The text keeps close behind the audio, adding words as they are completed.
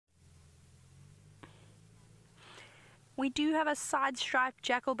We do have a side-striped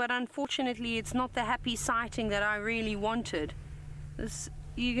jackal, but unfortunately it's not the happy sighting that I really wanted.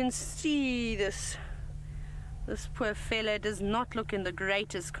 You can see this poor fella does not look in the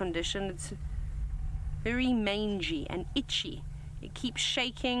greatest condition. It's very mangy and itchy. It keeps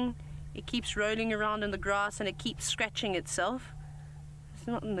shaking, it keeps rolling around in the grass, and it keeps scratching itself. It's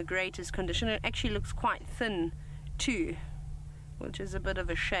not in the greatest condition. It actually looks quite thin too, which is a bit of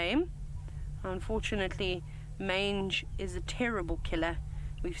a shame. Unfortunately, mange is a terrible killer.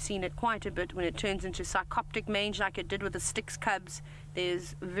 We've seen it quite a bit when it turns into psychoptic mange like it did with the Styx cubs.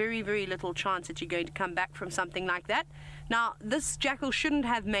 There's very, very little chance that you're going to come back from something like that. Now, this jackal shouldn't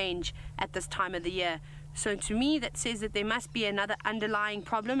have mange at this time of the year. So to me, that says that there must be another underlying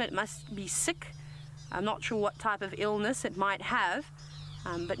problem. It must be sick. I'm not sure what type of illness it might have,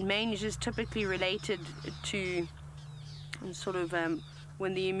 but mange is typically related to sort of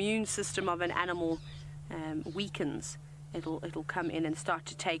when the immune system of an animal weakens. It'll come in and start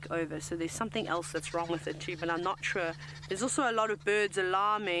to take over. So there's something else that's wrong with it too, but I'm not sure. There's also a lot of birds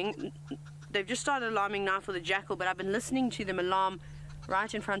alarming. They've just started alarming now for the jackal, but I've been listening to them alarm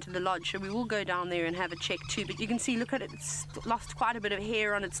right in front of the lodge, so we will go down there and have a check too. But you can see, look at it, it's lost quite a bit of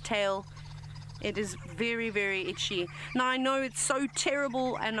hair on its tail. It is very, very itchy. Now I know it's so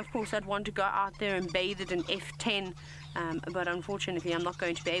terrible, and of course I'd want to go out there and bathe it in F10, but unfortunately I'm not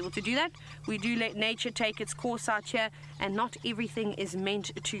going to be able to do that. We do let nature take its course out here, and not everything is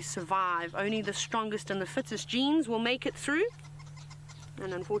meant to survive. Only the strongest and the fittest genes will make it through,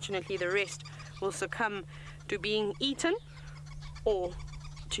 and unfortunately the rest will succumb to being eaten or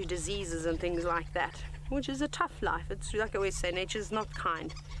to diseases and things like that, which is a tough life. It's like I always say, nature's not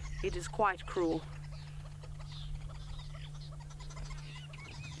kind. It is quite cruel.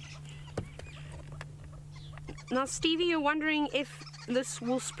 Now, Stevie, you're wondering if this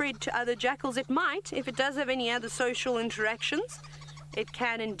will spread to other jackals. It might. If it does have any other social interactions, it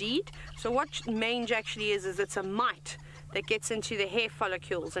can indeed. So what mange actually is it's a mite that gets into the hair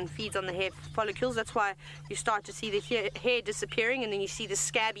follicles and feeds on the hair follicles. That's why you start to see the hair disappearing, and then you see the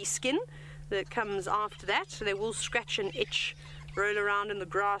scabby skin that comes after that. So they will scratch and itch, roll around in the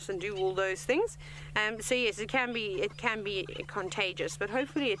grass and do all those things. So yes, it can be contagious, but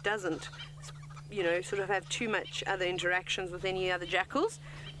hopefully it doesn't, you know, sort of have too much other interactions with any other jackals,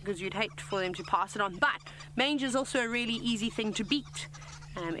 because you'd hate for them to pass it on. But mange is also a really easy thing to beat.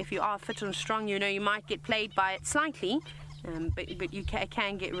 If you are fit and strong, you know, you might get played by it slightly, but you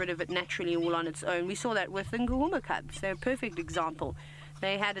can get rid of it naturally all on its own. We saw that with the Djuma cubs. They're a perfect example.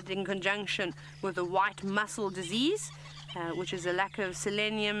 They had it in conjunction with the white muscle disease, which is a lack of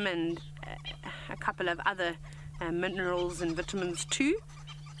selenium and a couple of other minerals and vitamins too.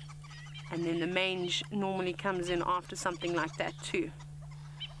 And then the mange normally comes in after something like that too.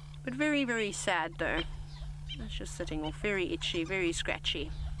 But very, very sad though. It's just sitting off, very itchy, very scratchy.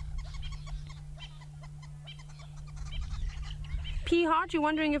 P-Heart, you're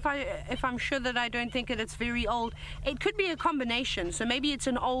wondering if I'm sure that I don't think that it's very old. It could be a combination, so maybe it's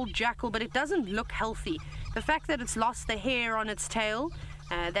an old jackal, but it doesn't look healthy. The fact that it's lost the hair on its tail,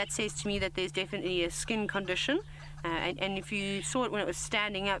 that says to me that there's definitely a skin condition. And if you saw it when it was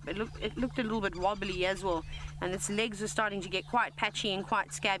standing up, it looked a little bit wobbly as well, and its legs are starting to get quite patchy and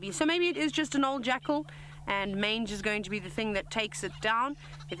quite scabby. So maybe it is just an old jackal, and mange is going to be the thing that takes it down,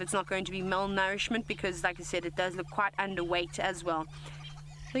 if it's not going to be malnourishment, because like I said, it does look quite underweight as well.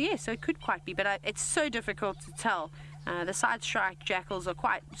 So yeah, so it could quite be, but it's so difficult to tell. The side-striped jackals are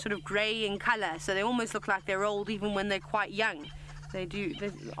quite sort of grey in colour, so they almost look like they're old even when they're quite young. They're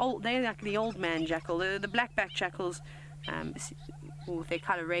like the old man jackal. The black-backed jackals, with their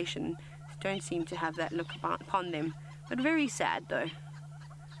coloration, don't seem to have that look upon them. But very sad though.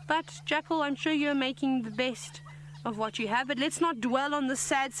 But Jackal, I'm sure you're making the best of what you have. But let's not dwell on this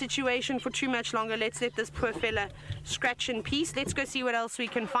sad situation for too much longer. Let's let this poor fella scratch in peace. Let's go see what else we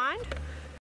can find.